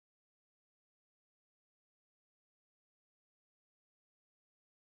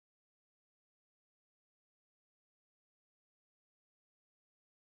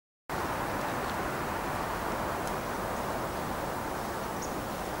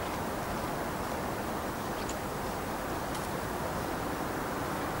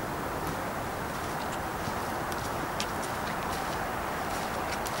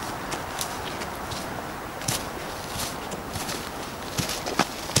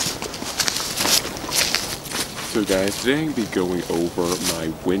So guys, today I'm going to be going over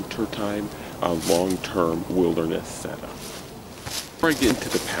my wintertime long-term wilderness setup. Before I get into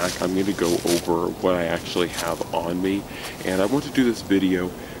the pack, I'm going to go over what I actually have on me, and I want to do this video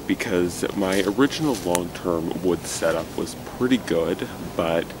because my original long-term wood setup was pretty good,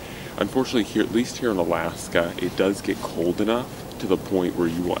 but unfortunately here, at least here in Alaska, it does get cold enough to the point where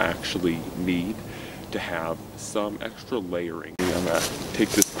you will actually need to have some extra layering. I'm going to take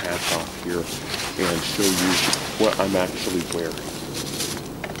this pack off here and show you what I'm actually wearing.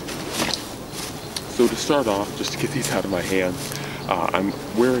 So to start off, just to get these out of my hands, I'm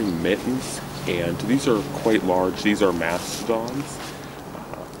wearing mittens, and these are quite large. These are Mastadons,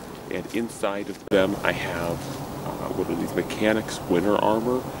 and inside of them I have what are these, Mechanix winter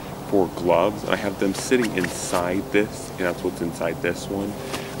armor for gloves. I have them sitting inside this, and that's what's inside this one.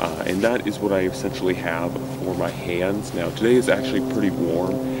 And that is what I essentially have for my hands. Now today is actually pretty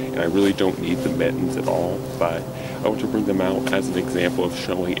warm, and I really don't need the mittens at all, but I want to bring them out as an example of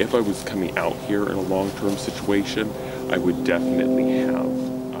showing if I was coming out here in a long-term situation, I would definitely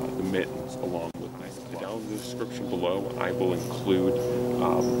have the mittens along with my gloves. Down in the description below, I will include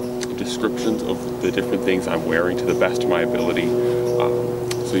descriptions of the different things I'm wearing to the best of my ability,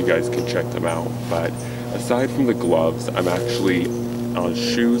 so you guys can check them out. But aside from the gloves, I'm actually on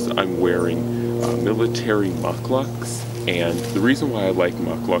shoes. I'm wearing military Mukluks, and the reason why I like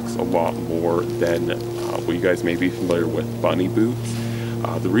Mukluks a lot more than what you guys may be familiar with, bunny boots,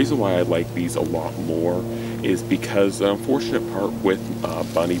 the reason why I like these a lot more is because the unfortunate part with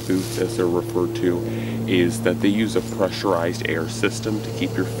bunny boots, as they're referred to, is that they use a pressurized air system to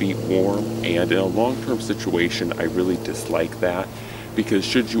keep your feet warm, and in a long-term situation I really dislike that, because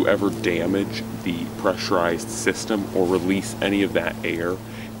should you ever damage the pressurized system or release any of that air,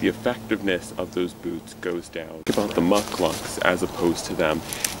 the effectiveness of those boots goes down. About the Mukluks as opposed to them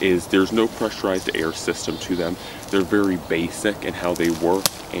is there's no pressurized air system to them. They're very basic in how they work,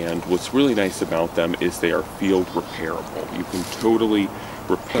 and what's really nice about them is they are field repairable. You can totally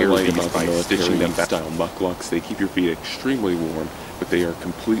repair these by stitching them back. Style Mukluks, they keep your feet extremely warm, but they are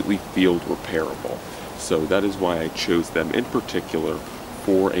completely field repairable. So that is why I chose them in particular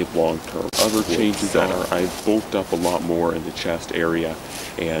for a long term. Other changes are I've bulked up a lot more in the chest area,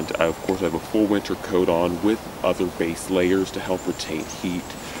 and of course I have a full winter coat on with other base layers to help retain heat.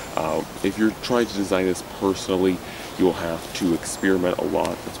 If you're trying to design this personally, you'll have to experiment a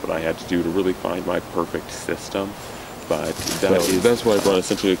lot. That's what I had to do to really find my perfect system. But that's why I brought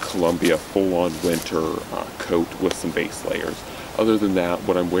essentially a Columbia full-on winter coat with some base layers. Other than that,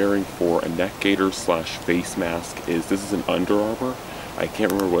 what I'm wearing for a neck gaiter slash face mask is, this is an Under Armour. I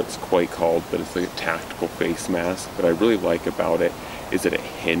can't remember what it's quite called, but it's like a tactical face mask. What I really like about it is that it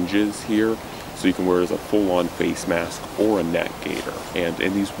hinges here, so you can wear it as a full-on face mask or a neck gaiter. And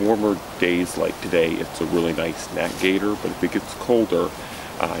in these warmer days like today, it's a really nice neck gaiter, but if it gets colder,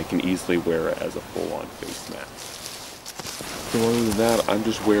 I can easily wear it as a full-on face mask. So other than that, I'm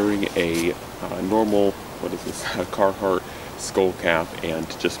just wearing a normal, what is this, a Carhartt skull cap and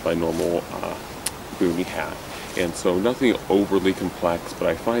just my normal boonie hat. And so nothing overly complex, but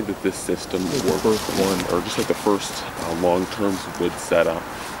I find that this system works. The first one, or just like the first long-term wood setup,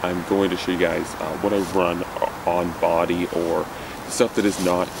 I'm going to show you guys what I run on body, or stuff that is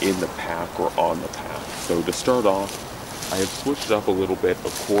not in the pack or on the pack. So to start off, I have switched it up a little bit,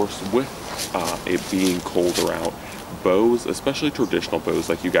 of course, with it being colder out. Bows, especially traditional bows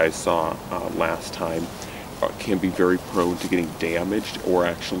like you guys saw last time, can be very prone to getting damaged or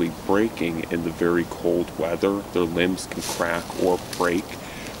actually breaking in the very cold weather. Their limbs can crack or break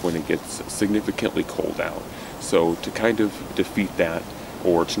when it gets significantly cold out. So to kind of defeat that,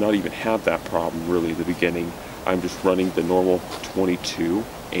 or to not even have that problem really at the beginning, I'm just running the normal 22,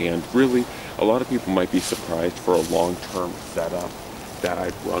 and really a lot of people might be surprised for a long-term setup that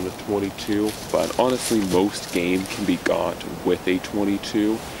I'd run a 22, but honestly most game can be got with a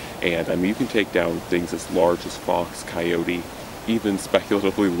 22. And I mean, you can take down things as large as fox, coyote, even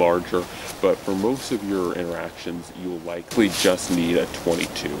speculatively larger, but for most of your interactions, you'll likely just need a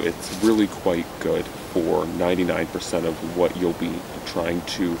 22. It's really quite good for 99% of what you'll be trying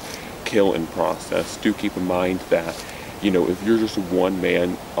to kill and process. Do keep in mind that, you know, if you're just a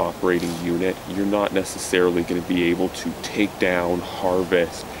one-man operating unit, you're not necessarily going to be able to take down,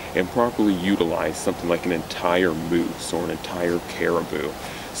 harvest, and properly utilize something like an entire moose or an entire caribou.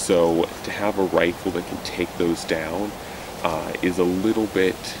 So to have a rifle that can take those down is a little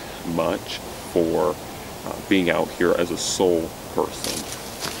bit much for being out here as a sole person.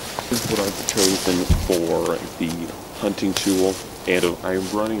 This is what I've chosen for the hunting tool, and I'm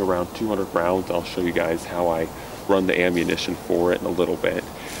running around 200 rounds. I'll show you guys how I run the ammunition for it in a little bit.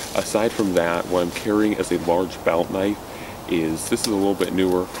 Aside from that, what I'm carrying as a large belt knife is, this is a little bit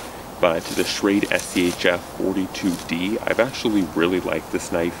newer, but the Schrade SCHF 42D. I've actually really liked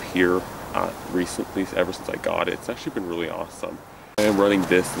this knife here recently, ever since I got it. It's actually been really awesome. I am running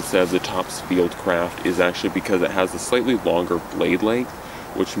this instead of the Tops Fieldcraft is actually because it has a slightly longer blade length,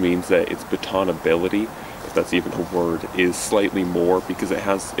 which means that its batonability, if that's even a word, is slightly more because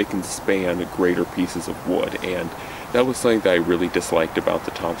it can span greater pieces of wood. And that was something that I really disliked about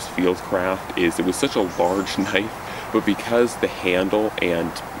the Tops Fieldcraft, is it was such a large knife, but because the handle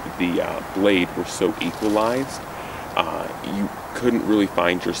and the blade were so equalized, you couldn't really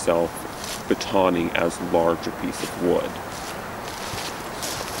find yourself batoning as large a piece of wood.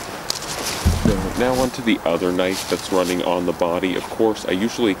 So now onto the other knife that's running on the body. Of course, I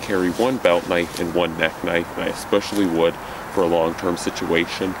usually carry one belt knife and one neck knife, and I especially would for a long-term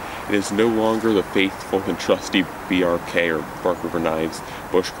situation. It is no longer the faithful and trusty BRK, or Bark River Knives,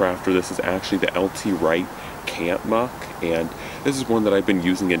 Bushcrafter. This is actually the LT Wright CamelBak, and this is one that I've been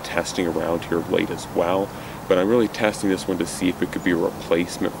using and testing around here of late as well. But I'm really testing this one to see if it could be a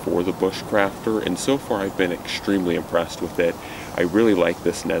replacement for the Bushcrafter, and so far I've been extremely impressed with it. I really like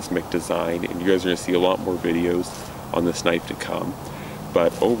this Nesmic design, and you guys are going to see a lot more videos on this knife to come.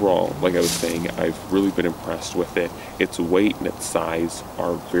 But overall, like I was saying, I've really been impressed with it. Its weight and its size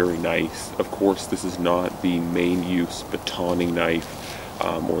are very nice. Of course, this is not the main use batoning knife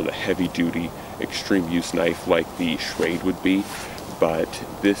or the heavy duty extreme use knife like the Schrade would be, but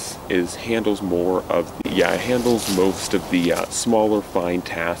this handles more of the, it handles most of the smaller fine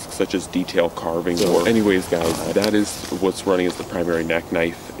tasks such as detail carving. So anyways guys, that is what's running as the primary neck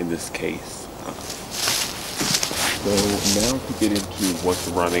knife in this case. So now to get into what's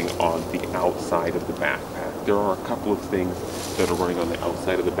running on the outside of the backpack. There are a couple of things that are running on the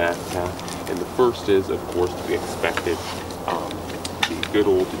outside of the backpack, and the first is, of course, to be expected, the good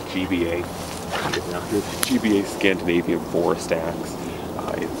old GBA, GBA Scandinavian Forest Axe.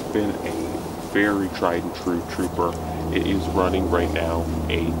 It's been a very tried and true trooper. It is running right now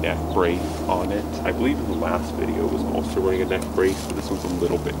a neck brace on it. I believe in the last video it was also running a neck brace, but this one's a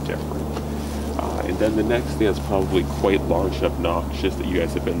little bit different. And then the next thing that's probably quite large and obnoxious that you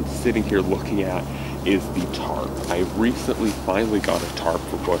guys have been sitting here looking at is the tarp. I recently finally got a tarp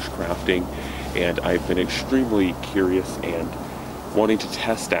for bushcrafting, and I've been extremely curious and wanting to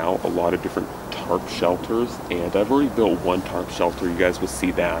test out a lot of different tarp shelters, and I've already built one tarp shelter. You guys will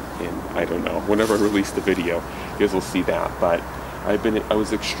see that in, I don't know, whenever I release the video, you guys will see that. But I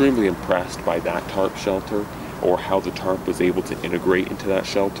was extremely impressed by that tarp shelter, or how the tarp was able to integrate into that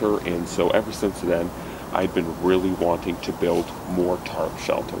shelter, and so ever since then I've been really wanting to build more tarp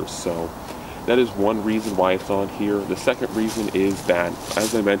shelters. So that is one reason why it's on here. The second reason is that,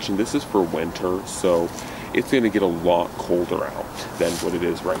 as I mentioned, this is for winter, so it's going to get a lot colder out than what it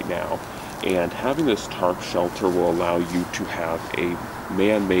is right now. And having this tarp shelter will allow you to have a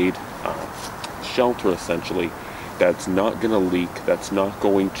man-made shelter, essentially, that's not going to leak, that's not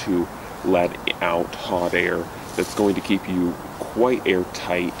going to let out hot air, that's going to keep you quite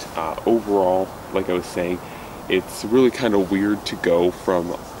airtight. Overall, like I was saying, it's really kind of weird to go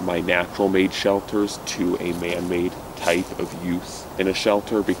from my natural made shelters to a man-made type of use in a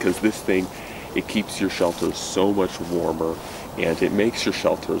shelter, because this thing, it keeps your shelters so much warmer, and it makes your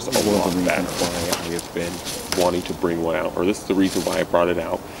shelters a lot better. Why I have been wanting to bring one out, or this is the reason why I brought it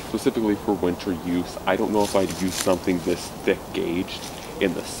out, specifically for winter use. I don't know if I'd use something this thick gauged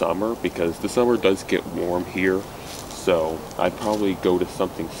in the summer, because the summer does get warm here, so I'd probably go to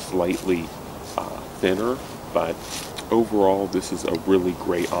something slightly thinner, but overall this is a really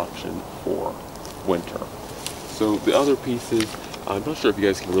great option for winter. So the other pieces, I'm not sure if you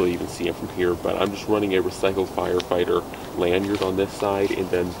guys can really even see them from here, but I'm just running a recycled firefighter lanyard on this side, and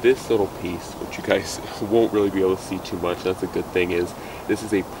then this little piece, which you guys won't really be able to see too much, that's a good thing, is this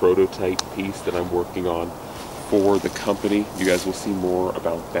is a prototype piece that I'm working on for the company. You guys will see more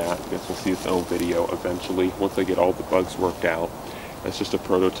about that. You guys will see its own video eventually once I get all the bugs worked out. That's just a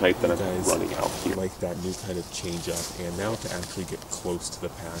prototype that I'm running out here. Like that new kind of change up, and now to actually get close to the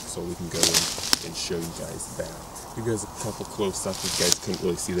pack so we can go in and show you guys that. Give you guys a couple close ups if you guys couldn't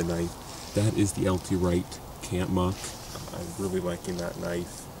really see the knife. That is the LT Wright CamelBak. I'm really liking that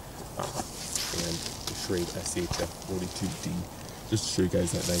knife. And the Schrade SCHF 42D. Just to show you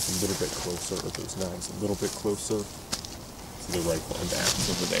guys that knife a little bit closer, or those knives a little bit closer to the rifle and the axe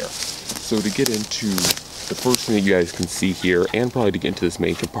over there. So to get into the first thing that you guys can see here, and probably to get into this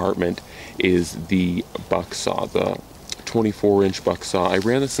main compartment, is the buck saw, the 24-inch buck saw. I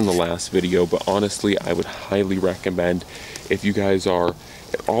ran this in the last video, but honestly, I would highly recommend, if you guys are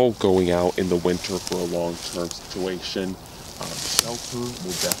all going out in the winter for a long-term situation. Shelter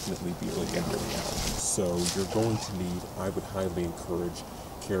will definitely be really in your out. So you're going to need, I would highly encourage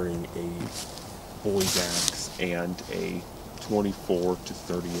carrying a boy's axe and a 24 to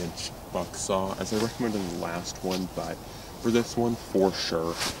 30 inch buck saw, as I recommended in the last one, but for this one, for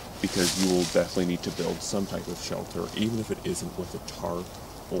sure, because you will definitely need to build some type of shelter, even if it isn't with a tarp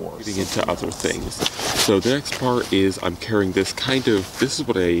or getting into other things. So the next part is I'm carrying this this is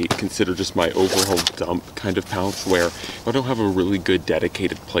what I consider just my overall dump kind of pouch, where if I don't have a really good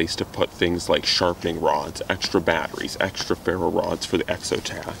dedicated place to put things like sharpening rods, extra batteries, extra ferro rods for the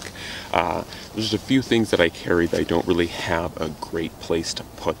Exotac. There's just a few things that I carry that I don't really have a great place to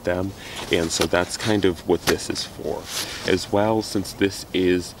put them, and so that's kind of what this is for. As well, since this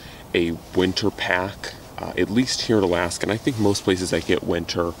is a winter pack, at least here in Alaska, and I think most places that get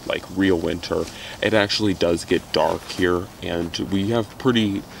winter, like real winter, it actually does get dark here, and we have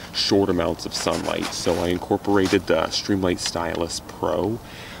pretty short amounts of sunlight. So I incorporated the Streamlight Stylus Pro,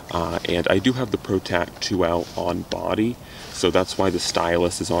 and I do have the ProTac 2 out on body, so that's why the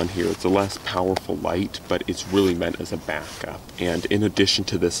stylus is on here. It's a less powerful light, but it's really meant as a backup. And in addition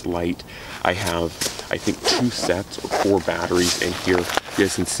to this light, I have, I think, 2 sets or 4 batteries in here. You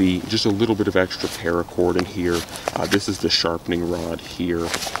guys can see just a little bit of extra paracord in here. This is the sharpening rod here,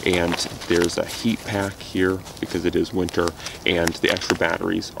 and there's a heat pack here because it is winter, and the extra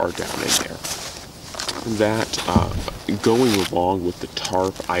batteries are down in there. Going along with the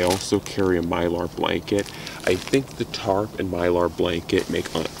tarp, I also carry a Mylar blanket. I think the tarp and Mylar blanket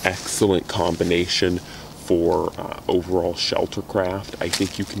make an excellent combination for overall shelter craft. I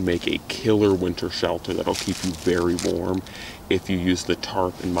think you can make a killer winter shelter that'll keep you very warm if you use the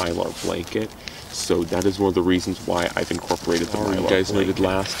tarp and Mylar blanket. So that is one of the reasons why I've incorporated the Mylar. You guys noted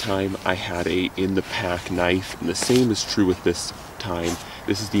last time I had a in-the-pack knife, and the same is true with this time.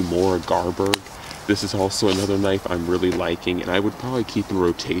 This is the Mora Garberg. This is also another knife I'm really liking, and I would probably keep in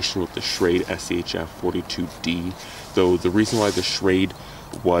rotation with the Schrade SHF 42D, though the reason why the Schrade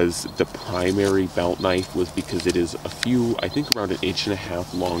was the primary belt knife was because it is I think around 1.5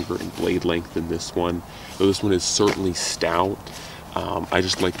 inches longer in blade length than this one, though this one is certainly stout. I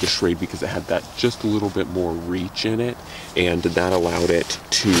just like the Schrade because it had that just a little bit more reach in it, and that allowed it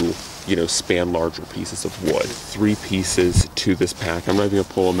to, you know, span larger pieces of wood. 3 pieces to this pack. I'm not even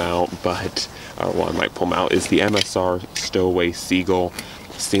gonna pull them out, but well, I might pull them out. Is the MSR Stowaway Seagull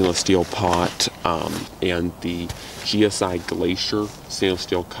stainless steel pot, and the GSI Glacier stainless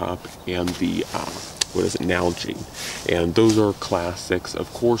steel cup, and the Nalgene. And those are classics.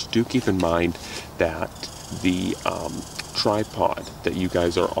 Of course, do keep in mind that the tripod that you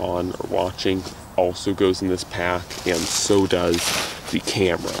guys are on or watching also goes in this pack, and so does the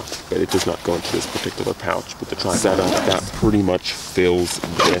camera, but it does not go into this particular pouch. But the tripod setup, that pretty much fills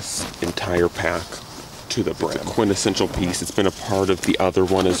this entire pack to the brim. It's a quintessential piece. It's been a part of the other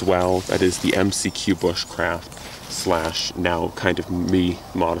one as well. That is the MCQ Bushcraft / now kind of me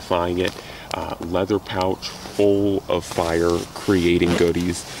modifying it. Leather pouch full of fire creating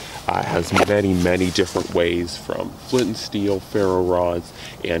goodies. Has many different ways, from flint and steel, ferro rods,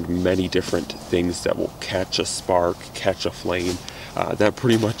 and many different things that will catch a spark, catch a flame. That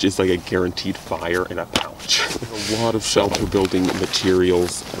pretty much is like a guaranteed fire in a pouch. A lot of shelter building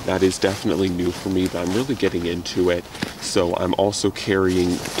materials. That is definitely new for me, but I'm really getting into it. So I'm also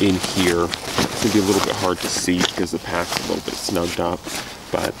carrying in here, it's going to be a little bit hard to see because the pack's a little bit snugged up,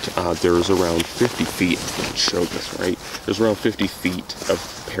 but there's around 50 feet, I can show this, right? There's around 50 feet of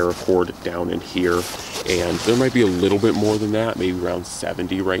paracord down in here, and there might be a little bit more than that, maybe around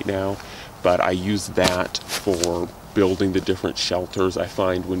 70 right now, but I use that for building the different shelters. I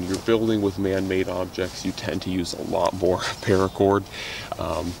find when you're building with man-made objects, you tend to use a lot more paracord,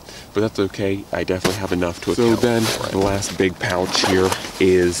 but that's okay. I definitely have enough to account. So then the last big pouch here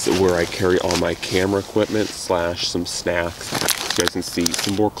is where I carry all my camera equipment / some snacks. You guys can see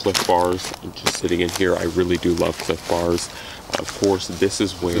some more Cliff Bars just sitting in here. I really do love Cliff Bars. Of course, this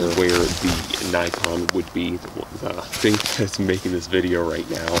is where the Nikon would be, the thing that's making this video right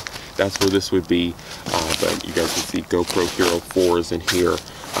now. That's where this would be, but you guys can see GoPro Hero 4 is in here.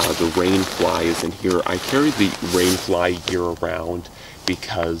 The Rainfly is in here. I carry the Rainfly year-round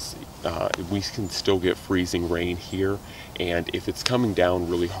because we can still get freezing rain here, and if it's coming down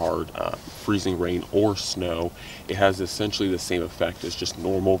really hard, freezing rain or snow, it has essentially the same effect as just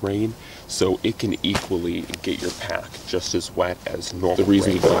normal rain, so it can equally get your pack just as wet as normal. The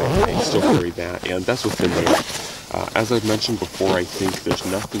reason why I still carry that, and that's what's in there. As I've mentioned before, I think there's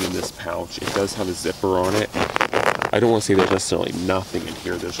nothing in this pouch. It does have a zipper on it. I don't want to say there's necessarily nothing in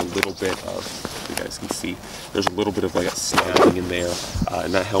here. There's a little bit of, you guys can see, there's a little bit of like a snapping in there,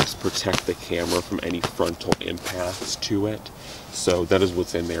 and that helps protect the camera from any frontal impacts to it. So that is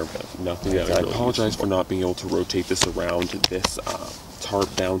what's in there, but nothing that I really apologize for not being able to rotate this around. This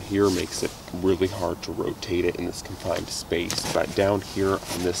tarp down here makes it really hard to rotate it in this confined space. But down here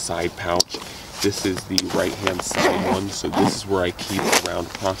on this side pouch, this is the right hand side one, so this is where I keep around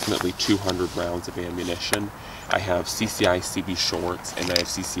approximately 200 rounds of ammunition. I have CCI CB shorts, and I have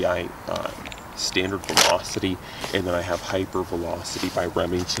CCI standard velocity, and then I have hyper velocity by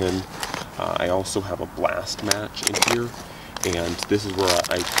Remington. I also have a blast match in here, and this is where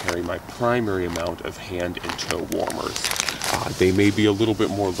I carry my primary amount of hand and toe warmers. They may be a little bit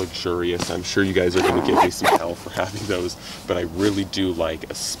more luxurious. I'm sure you guys are going to give me some hell for having those, but I really do like,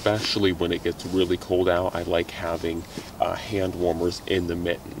 especially when it gets really cold out, I like having hand warmers in the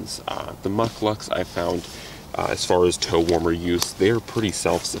mittens. The Mukluks I found, as far as toe warmer use, they're pretty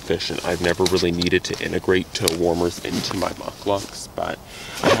self-sufficient. I've never really needed to integrate toe warmers into my Mukluks, but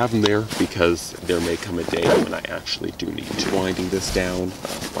I have them there because there may come a day when I actually do need to. Winding this down,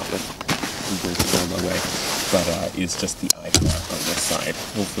 on my way, but is just the eye flap on this side.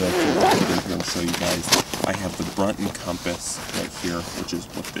 Hopefully I can get it in here and show you guys. I have the Brunton compass right here, which is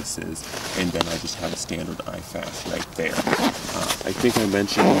what this is, and then I just have a standard IFAF right there. I think I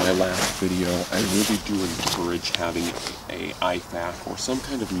mentioned in my last video, I really do encourage having a IFAF or some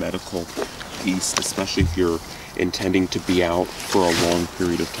kind of medical piece, especially if you're intending to be out for a long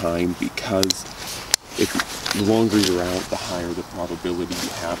period of time, because the longer you're out, the higher the probability you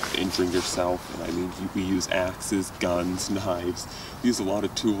have of injuring yourself. And I mean, we use axes, guns, knives. We use a lot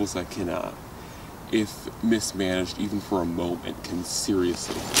of tools that can, if mismanaged, even for a moment, can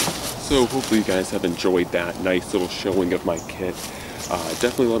seriously. So hopefully you guys have enjoyed that nice little showing of my kit.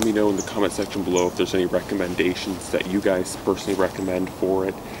 Definitely let me know in the comment section below if there's any recommendations that you guys personally recommend for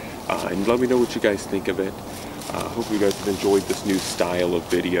it. And let me know what you guys think of it. Hopefully you guys have enjoyed this new style of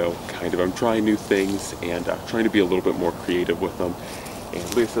video. I'm trying new things and trying to be a little bit more creative with them. And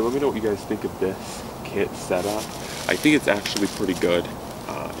like I said, let me know what you guys think of this kit setup. I think it's actually pretty good.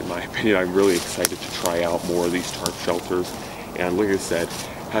 In my opinion, I'm really excited to try out more of these tarp shelters. And like I said,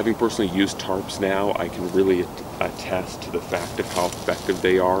 having personally used tarps now, I can really attest to the fact of how effective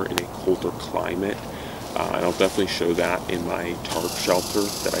they are in a colder climate. And I'll definitely show that in my tarp shelter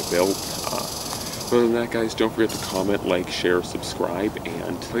that I built. Other than that, guys, don't forget to comment, like, share, subscribe,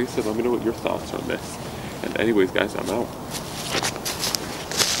 and like I said, let me know what your thoughts are on this. And anyways, guys, I'm out.